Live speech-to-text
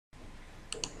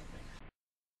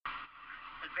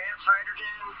compressed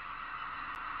hydrogen.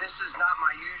 This is not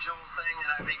my usual thing that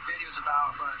I make videos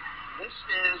about, but this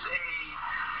is a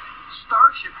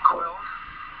Starship coil,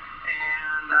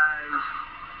 and I've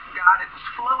got it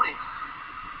floating.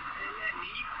 Isn't that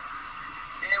neat?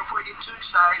 And before you get too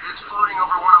excited, it's floating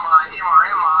over one of my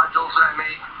MRM modules that I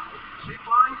made. See it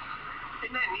floating?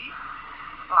 Isn't that neat?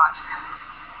 Watch.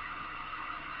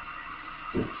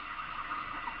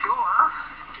 Cool, huh?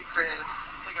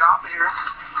 Take it off of here.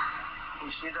 You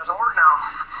see it doesn't work now.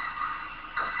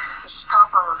 This is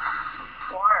copper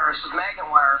wire. This is magnet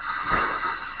wire.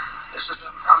 This is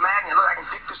a magnet. Look, I can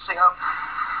pick this thing up.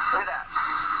 Look at that.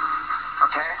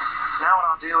 Okay? Now what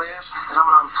I'll do is I'm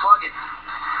going to unplug it.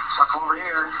 So I'll come over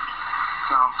here,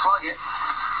 and I'll unplug it,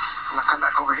 and I'll come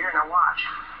back over here, and I'll watch.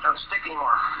 It doesn't stick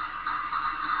anymore.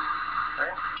 Okay?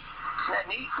 Isn't that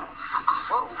neat?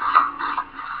 Whoa.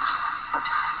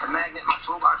 The magnet in my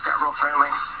toolbox got real friendly.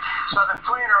 So I've been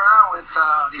playing around with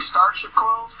these Starship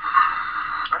coils.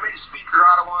 I made a speaker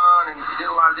out of one and did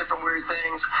a lot of different weird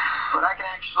things, but I can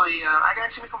actually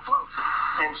make them float.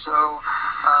 And so,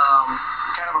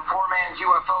 kind of a poor man's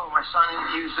UFO. My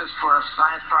son used this for a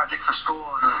science project for school,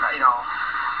 and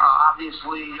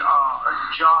obviously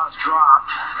jaws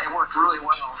dropped. It worked really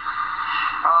well.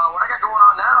 What I got going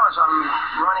on now is I'm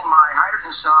running my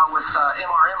hydrogen cell with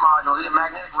MRM modules, these are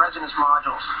magnetic resonance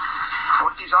modules.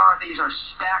 What these are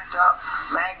stacked up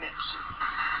magnets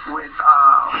with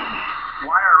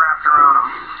wire wrapped around them.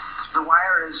 The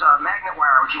wire is magnet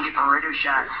wire, which you can get from Radio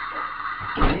Shack.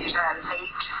 These had 8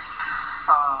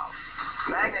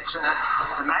 magnets in it.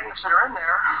 The magnets that are in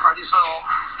there are these little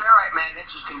ferrite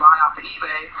magnets you can buy off of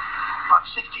eBay. About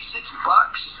 $66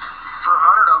 for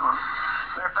 100 of them.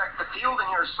 Matter of fact, the field in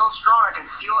here is so strong I can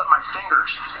feel it in my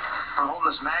fingers from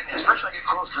holding this magnet, especially when I get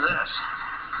close to this.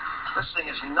 This thing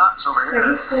is nuts over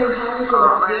here.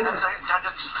 I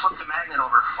just flipped the magnet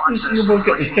over. Watch this. You will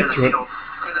get the picture. Look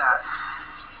at that.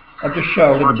 I'll just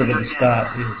show a little bit of the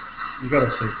start here. You've got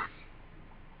to see.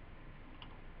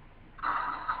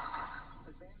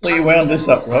 Well, you wound this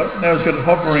up, right? Now it's got it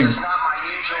hovering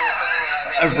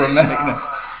over a magnet.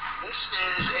 This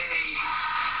is a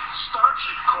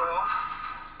Starship coil,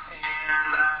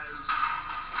 and I've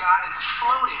got it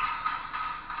floating.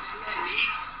 Isn't that neat?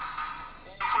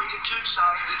 Before you get too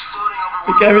excited, it's floating over.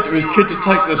 He gave it to his kid to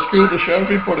take to school to show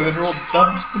everybody, and they're all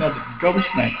dumb,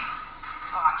 gobsmacked.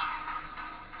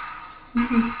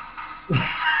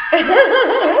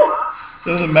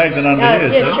 There's a magnet under here,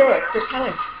 yeah, sure, it's good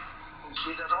colour.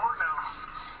 See, it doesn't work now.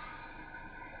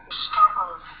 This is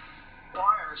copper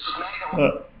wire. This is magnet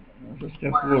wire. I'll just get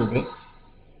a little bit.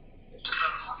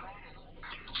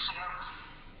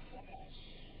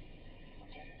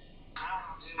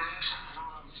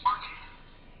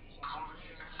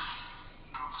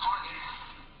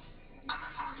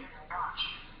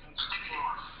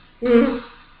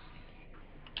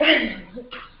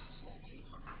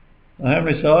 How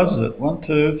many sides is it? 1,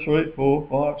 2, 3, 4,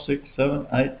 5, 6, 7,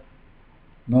 8,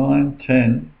 9,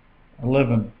 10,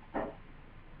 11.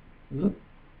 Is it?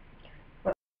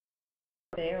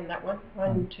 There on that one.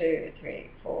 1, 2, 3,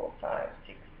 4, 5,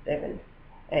 6, 7,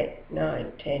 8,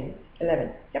 9, 10,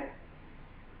 11. Yep.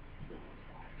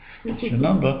 That's your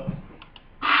number.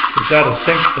 It's out of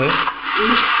sync there.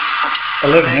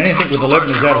 11. Anything with 11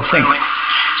 is out of sync.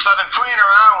 So I've been playing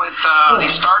around with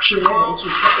these Starship coils.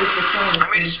 I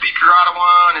made a speaker out of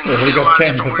one, and we got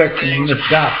 10 perfection in this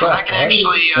dark box, right?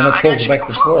 And it pulls back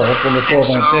to 12, well the 12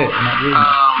 won't fit, and not using it.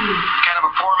 Kind of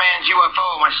a poor man's UFO,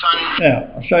 my son.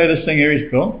 Now, I'll show you this thing here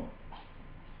he's built.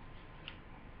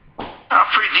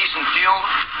 Pretty decent field.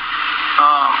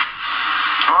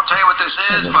 I won't tell you what this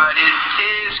is, but it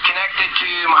is connected to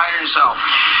my hydrogen cell.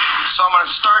 So I'm going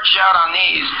to start you out on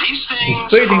these. These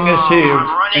things feeding this here are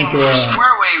running into a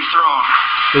square wave through them.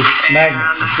 This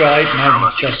magnet, it's got 8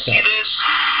 magnets just up.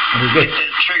 And you get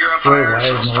trigger up square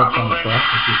waves and all that kind of stuff,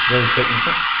 which is very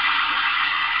technical.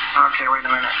 Okay, wait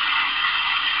a minute.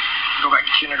 Go back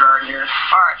to kindergarten here.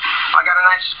 Alright, I got a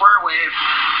nice square wave.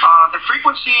 The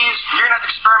frequencies, you're going to have to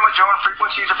experiment with your own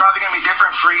frequencies. They're probably going to be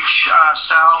different for each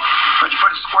cell. But you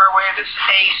put a square wave, this is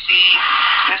AC.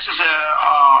 This is a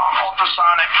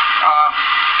ultrasonic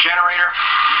generator.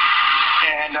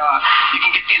 And you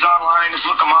can get these online, just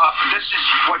look them up. This is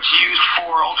what's used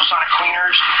for ultrasonic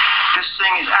cleaners. This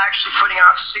thing is actually putting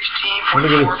out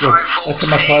 16.45 volts That's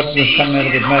my pipe that's coming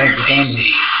out of the magnet behind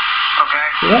me. Okay?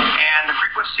 Yeah. And the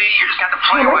frequency, you just got to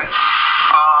play with.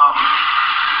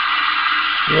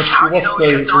 How do you know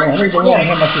you have the right Who's the frequency? line?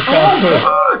 How much is going through?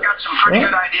 I got some pretty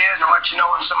good ideas, and I'll let you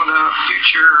know in some of the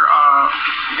future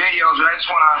videos, but I just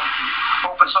want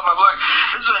to open something up. Look,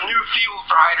 this is a new field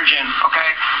for hydrogen,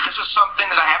 okay? This is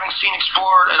something that I haven't seen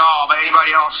explored at all by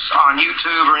anybody else on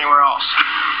YouTube or anywhere else.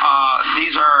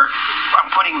 I'm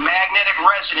putting magnetic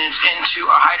resonance into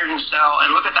a hydrogen cell,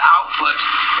 and look at the output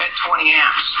at 20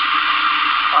 amps.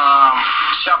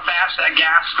 See how fast that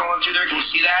gas is going through there? Can you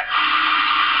see that?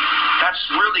 That's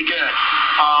really good.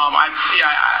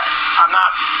 I'm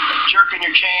not jerking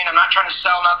your chain. I'm not trying to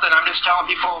sell nothing. I'm just telling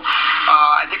people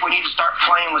I think we need to start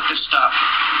playing with this stuff.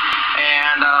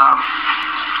 And,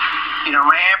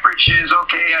 my amperage is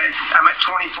okay. I'm at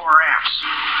 24 amps.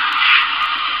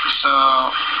 So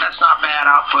that's not bad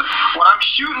output. What I'm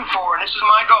shooting for, and this is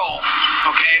my goal,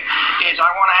 okay, is I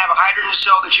want to have a hydrogen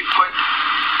cell that you put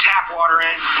tap water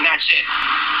in, and that's it.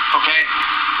 Okay?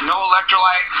 No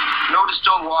electrolyte, no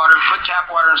distilled water, put tap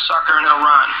water in a sucker and it'll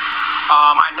run.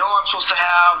 I know I'm supposed to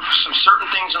have some certain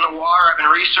things in the water. I've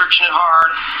been researching it hard.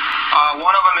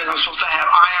 One of them is I'm supposed to have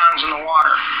ions in the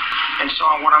water. And so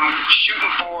what I'm shooting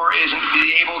for is to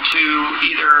be able to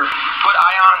either put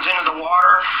ions into the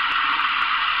water,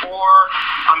 or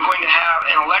I'm going to have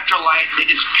an electrolyte that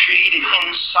is created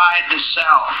inside the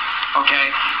cell, okay?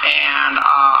 And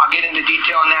I'll get into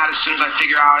detail on that as soon as I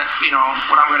figure out,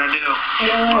 what I'm going to do.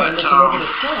 But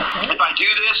if I do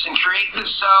this and create this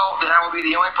cell, then I will be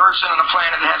the only person on the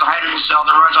planet that has a hydrogen cell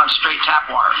that runs on straight tap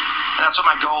water. And that's what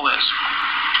my goal is.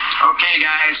 Okay,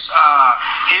 guys,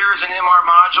 here is an MR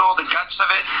module, the guts of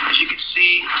it, as you can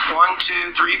see, 1,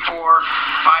 2, 3, 4, 5,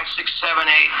 6, 7,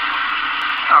 8.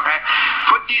 Okay,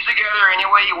 put these together any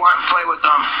way you want and play with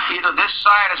them. Either this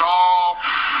side is all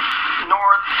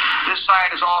north, this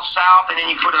side is all south, and then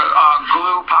you put a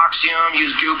glue, epoxium,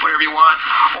 use goop, whatever you want.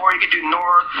 Or you could do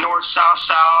north, north, south,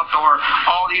 south, or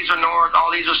all these are north,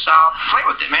 all these are south. Play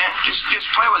with it, man. Just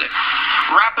play with it.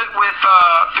 Wrap it with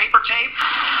paper tape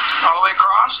all the way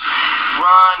across.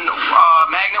 Run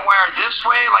magnet wire this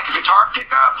way, like a guitar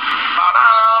pickup,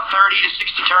 about 30 to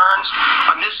 60 turns.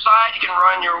 On this side, you can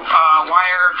run your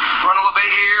wire, run a little bit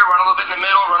here, run a little bit in the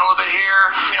middle, run a little bit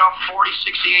here, 40,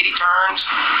 60, 80 turns.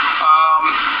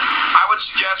 I would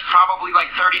suggest probably like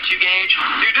 32 gauge.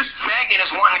 Dude, this magnet is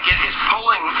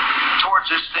pulling towards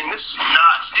this thing. This is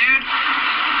nuts, dude.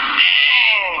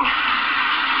 Dang.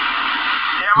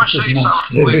 Yeah, I'm going to show you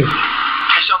something quick.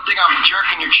 I just don't think I'm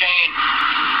jerking your chain,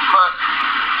 but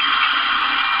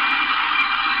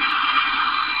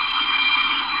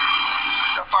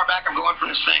how far back I'm going from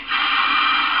this thing.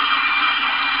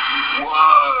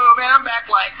 Whoa, man, I'm back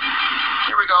like,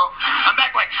 here we go. I'm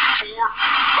back like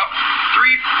about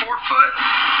 3, 4 foot.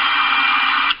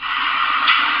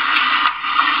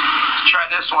 Let's try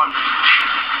this one.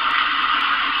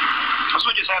 This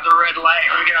one just have the red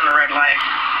light. Let me get on the red light.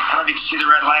 I don't know if you can see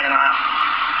the red light or not.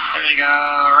 There you go,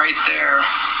 right there.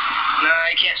 No,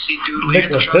 you can't see doodly.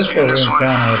 Nicola, this one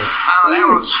that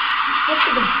was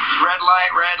red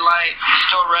light,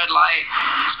 still red light,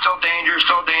 still danger,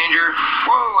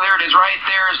 Whoa, there it is, right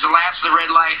there is the last of the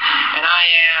red light, and I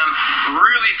am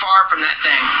really far from that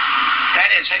thing.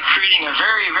 That is creating a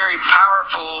very, very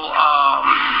powerful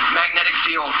magnetic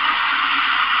field.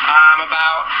 I'm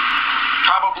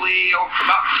probably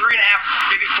about 3.5,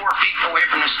 maybe 4 feet away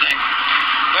from this thing.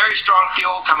 Very strong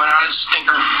field coming out of this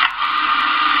stinker.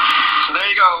 So there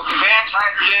you go, advanced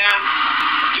hydrogen,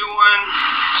 doing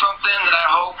something that I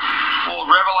hope will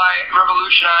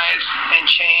revolutionize and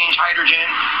change hydrogen.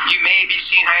 You may be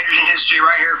seeing hydrogen history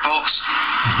right here, folks.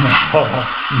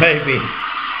 Maybe.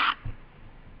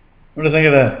 What do you think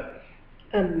of that?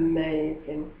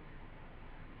 Amazing.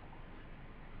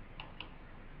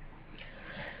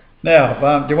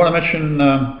 Now, do you want to mention,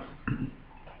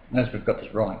 as we've got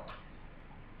this rolling,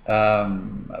 how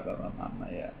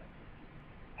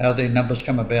the numbers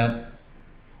come about?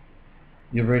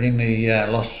 You're reading the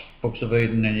Lost Books of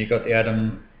Eden, and you got the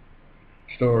Adam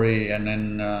story, and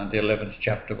then the 11th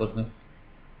chapter, wasn't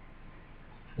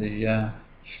it? The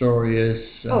story is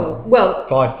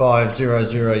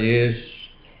 5500 years.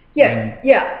 Yeah.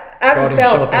 Adam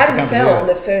fell on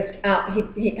the first hour.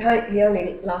 He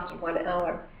only lasted 1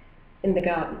 hour in the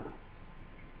garden,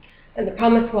 and the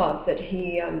promise was that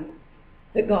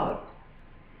that God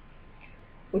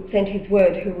would send his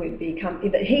word,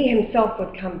 that he himself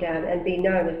would come down and be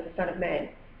known as the Son of Man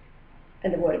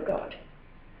and the Word of God.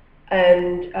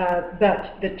 And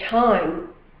but the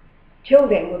time till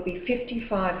then would be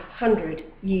 5,500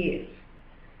 years,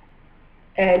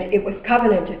 and it was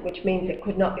covenanted, which means it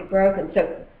could not be broken.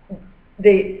 So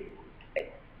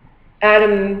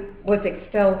Adam was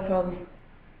expelled from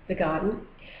the garden,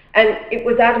 And it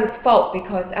was Adam's fault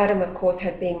because Adam, of course,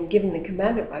 had been given the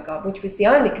commandment by God, which was the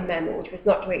only commandment, which was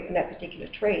not to eat from that particular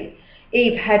tree.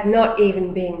 Eve had not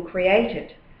even been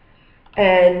created.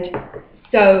 And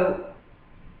so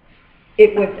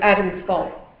it was Adam's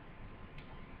fault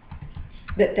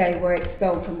that they were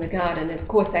expelled from the garden. And of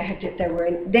course, they were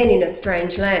then in a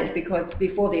strange land, because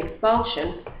before the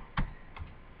expulsion,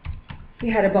 he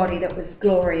had a body that was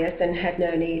glorious and had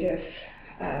no need of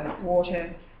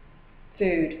water,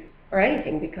 food, or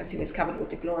anything, because he was covered with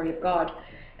the glory of God,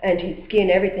 and his skin,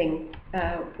 everything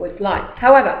was light.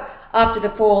 However, after the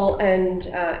fall, and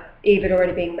Eve had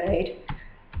already been made,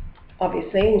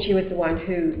 obviously, and she was the one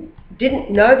who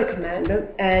didn't know the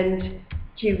commandment, and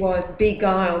she was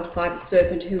beguiled by the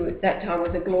serpent, who at that time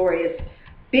was a glorious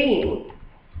being.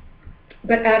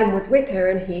 But Adam was with her,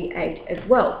 and he ate as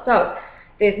well. So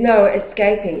there's no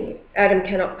escaping. Adam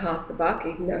cannot pass the buck,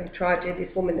 even though he tried to.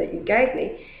 This woman that you gave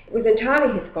me, it was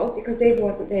entirely his fault, because Eve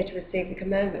wasn't there to receive the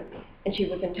commandment, and she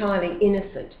was entirely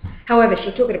innocent. However,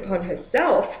 she took it upon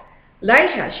herself.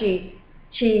 Later, she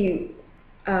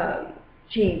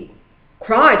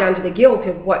cried under the guilt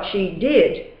of what she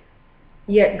did.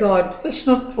 Yet God... Let's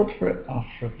not put for us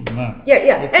at the moment.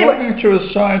 Yeah. We're talking to a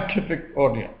scientific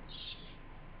audience.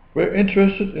 We're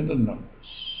interested in the numbers.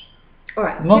 All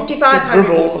right, not 5,500 the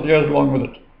drivel that goes along with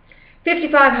it.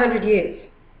 5,500 years.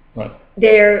 Right.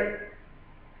 They're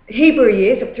Hebrew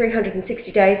years of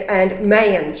 360 days and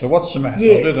Mayan. So what's the math?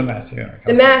 Years. I'll do the math here.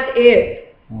 The math is...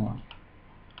 All right.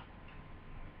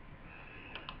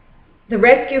 The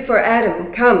rescue for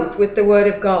Adam comes with the word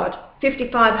of God.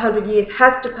 5,500 years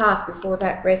has to pass before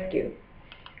that rescue.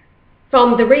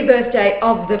 From the rebirth date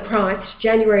of the Christ,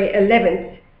 January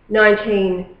 11th,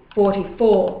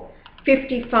 1944,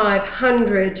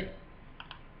 5,500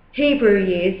 Hebrew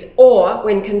years, or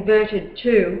when converted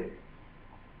to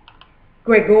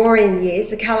Gregorian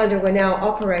years, the calendar we're now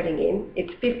operating in,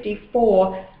 it's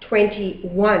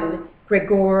 5421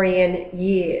 Gregorian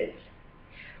years.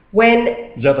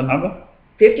 Is that the number?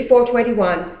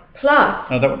 5421 plus...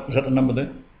 No, is that the number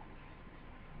there?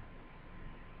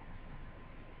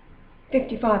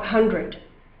 5,500.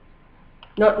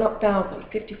 Not 1,000,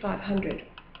 5,500.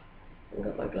 I've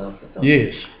got my glasses on.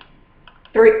 Yes.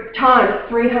 Times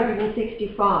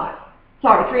 365.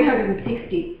 Sorry,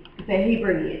 360, because they're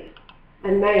Hebrew years.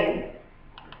 And Mayan.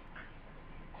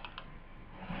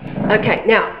 Okay,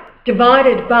 now,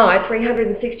 divided by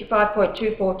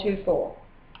 365.2424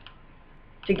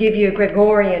 to give you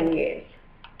Gregorian years.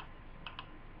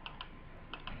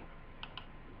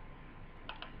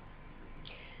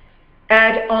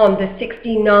 Add on the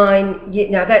 69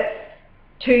 years, now that's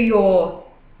to your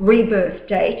rebirth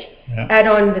date. Yeah. Add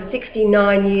on the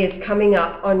 69 years coming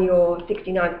up on your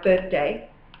 69th birthday,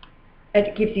 and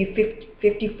it gives you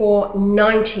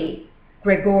 5490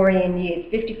 Gregorian years.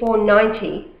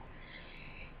 5490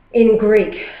 in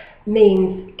Greek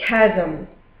means chasm,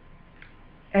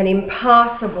 an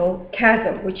impassable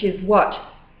chasm, which is what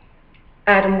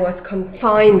Adam was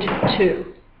confined to.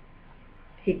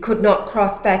 He could not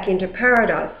cross back into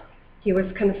paradise. He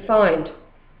was confined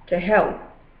to hell,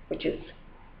 which is,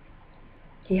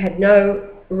 he had no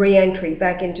re-entry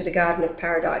back into the Garden of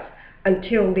Paradise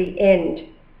until the end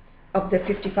of the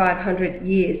 5,500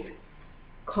 years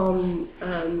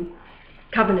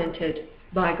covenanted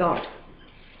by God.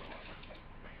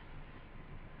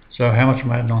 So how much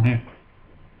am I adding on here?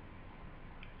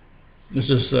 This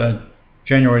is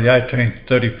January the 18th,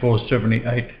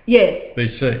 3478 yes.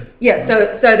 BC. Yeah,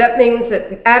 so that means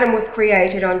that Adam was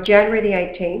created on January the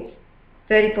 18th,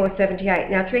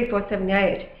 3478. Now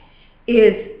 3478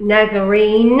 is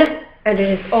Nazarene, and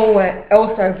it is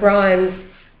also Brian's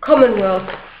Commonwealth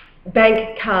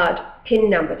bank card PIN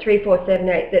number,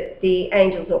 3478, that the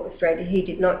angels orchestrated. He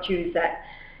did not choose that.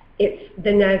 It's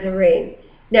the Nazarene.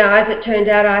 Now, as it turned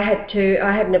out, I had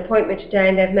an appointment today,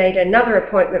 and they've made another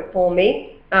appointment for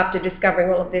me after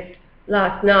discovering all of this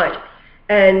last night.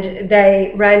 And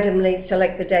they randomly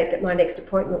select the date that my next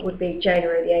appointment would be,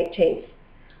 January the 18th.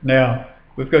 Now,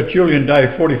 we've got Julian Day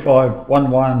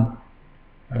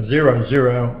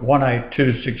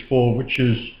 4511001824, which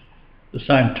is the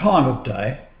same time of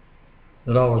day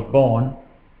that I was born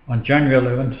on January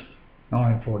 11th,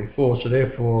 1944. So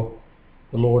therefore,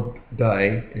 the Lord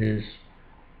Day is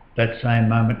that same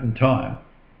moment in time,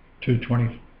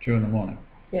 2:22 in the morning.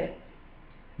 Yes.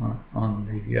 On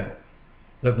the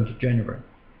 11th of January.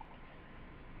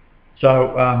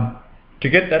 So to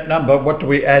get that number, what do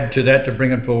we add to that to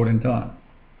bring it forward in time?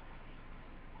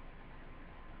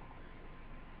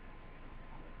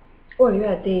 Well, you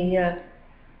had the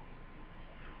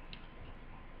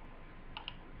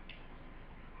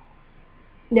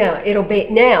Now, it'll be,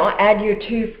 now add your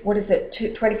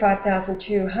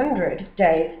 25,200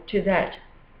 days to that.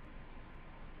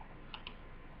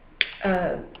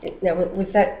 Now, was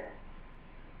that...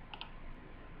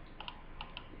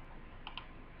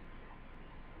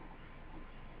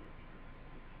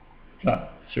 So,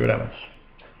 see what happens.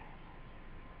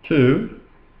 2,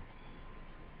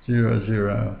 0,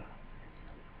 0,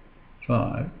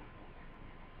 5,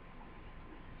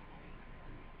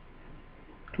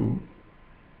 2,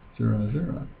 0,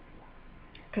 0.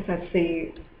 Because that's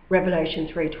the Revelation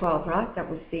 3:12, right? That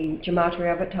was the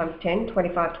gematria of it times 10,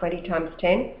 2520 times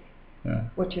 10, yeah.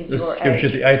 Which is this your gives age. you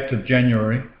the 8th of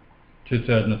January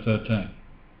 2013.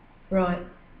 Right.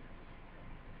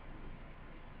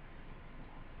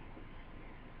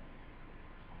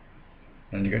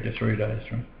 And you got your 3 days,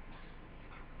 right?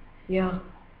 Yeah.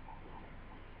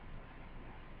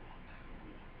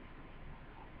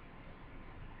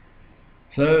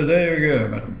 So there you go,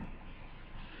 madam.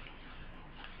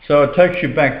 So it takes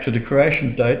you back to the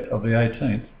creation date of the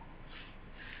 18th.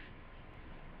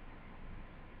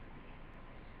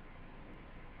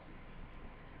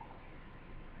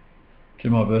 To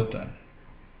my birthday.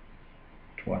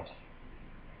 Twice.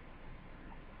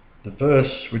 The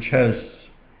verse which has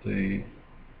the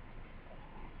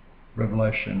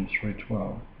Revelation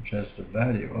 3:12, which has the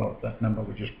value of that number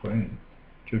we just put in,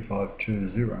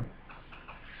 2520.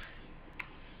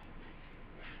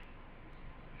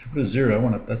 If you put a 0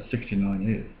 on it, that's 69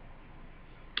 years.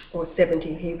 Or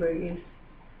 70 Hebrew years.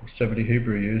 Or 70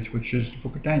 Hebrew years, which is the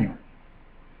book of Daniel.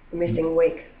 The missing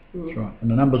week. Mm. That's right. And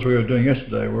the numbers we were doing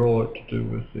yesterday were all to do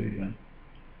with the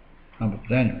number of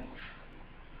Daniel.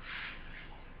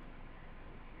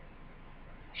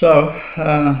 So,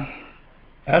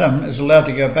 Adam is allowed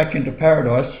to go back into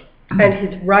paradise. And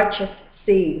his righteous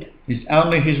seed. He's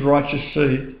only his righteous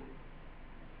seed.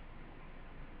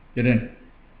 Get in.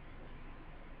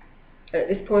 At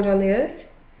this point on the earth?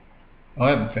 I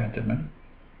haven't found that many.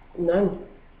 None.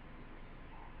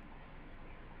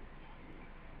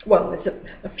 Well, there's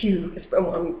a few.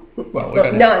 Well,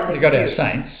 none. You've got our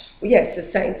saints. Yes,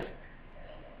 the saints.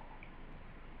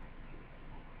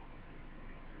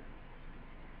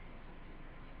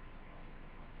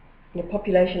 And a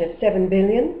population of 7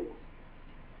 billion.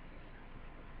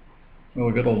 Well,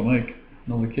 we've got all the meat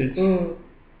and all the kids. Mm.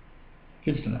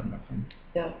 Kids don't have nothing.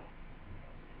 Yeah.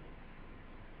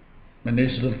 I mean,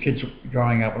 these little kids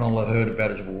growing up and all they've heard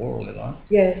about is war all their life.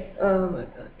 Yes. Oh my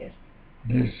God, yes.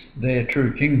 Their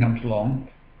true king comes along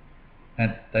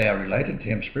and they are related to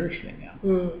him spiritually now.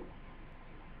 Mm.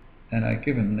 And are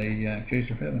given the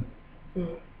keys of heaven.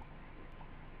 Mm.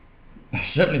 I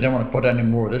certainly don't want to put any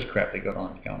more of this crap they got going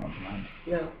on at the moment.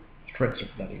 No. Threats of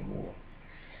bloody war.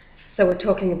 So we're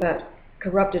talking about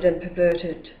corrupted and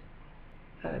perverted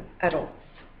adults.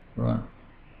 Right.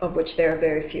 Of which there are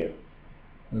very few.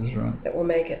 That's right. That will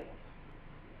make it.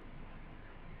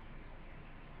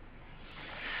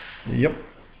 Yep.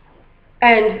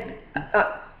 And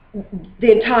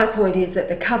the entire point is that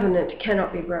the covenant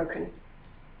cannot be broken.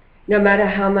 No matter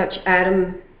how much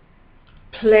Adam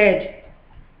pled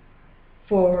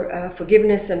for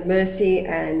forgiveness and mercy,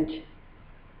 and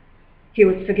he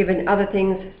was forgiven other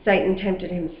things, Satan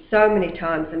tempted him so many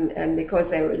times, and because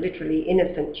they were literally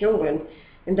innocent children,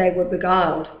 and they were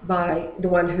beguiled by the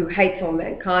one who hates all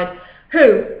mankind,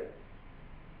 who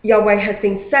Yahweh has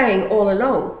been saying all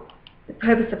along, the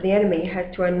purpose of the enemy has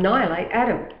to annihilate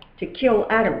Adam, to kill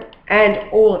Adam and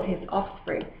all of his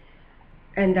offspring.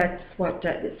 And that's what,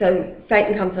 so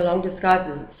Satan comes along,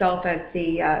 disguises itself as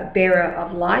the bearer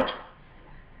of light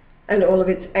and all of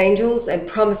its angels, and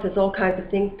promises all kinds of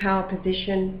things, power,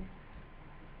 position,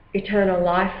 eternal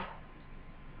life,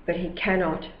 but he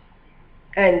cannot.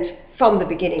 And from the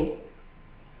beginning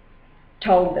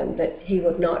told them that he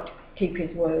would not keep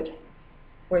his word,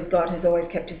 whereas God has always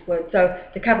kept his word. So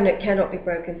the covenant cannot be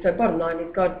broken. So bottom line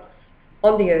is, God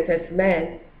on the earth as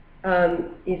man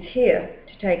is here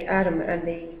to take Adam and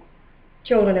the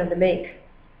children and the meek,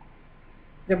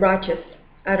 the righteous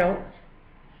adults,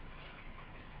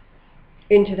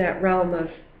 into that realm of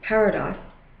paradise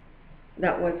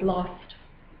that was lost,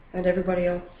 and everybody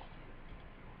else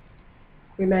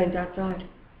remains outside,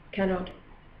 cannot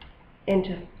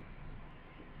enter.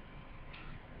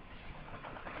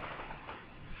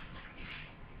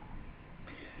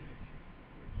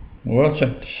 Well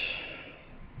said.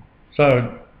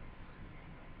 So,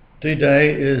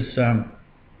 D-Day is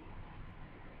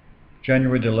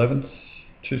January the 11th,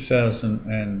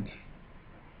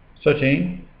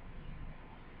 2013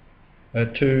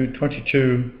 at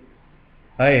 2:22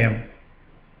 a.m.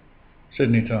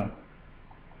 Sydney time.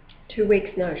 2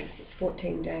 weeks notice, it's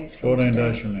 14 days. 14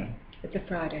 days from now. It's a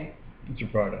Friday. It's a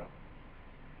Friday.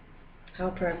 How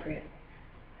appropriate.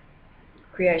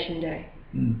 Creation Day.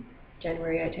 Mm.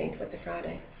 January 18th was a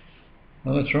Friday.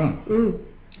 Oh, that's right.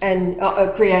 And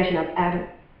creation of Adam.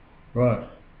 Right.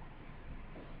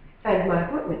 And my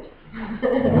appointment.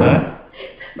 No?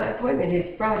 My appointment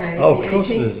is Friday. Oh, of course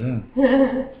it is,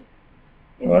 yeah.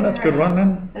 Well, that's a good one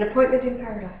then. An appointment in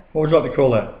paradise. What would you like to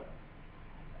call that?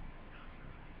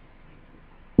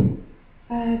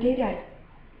 D-Day.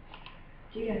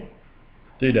 D-Day.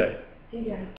 D-Day. D-Day.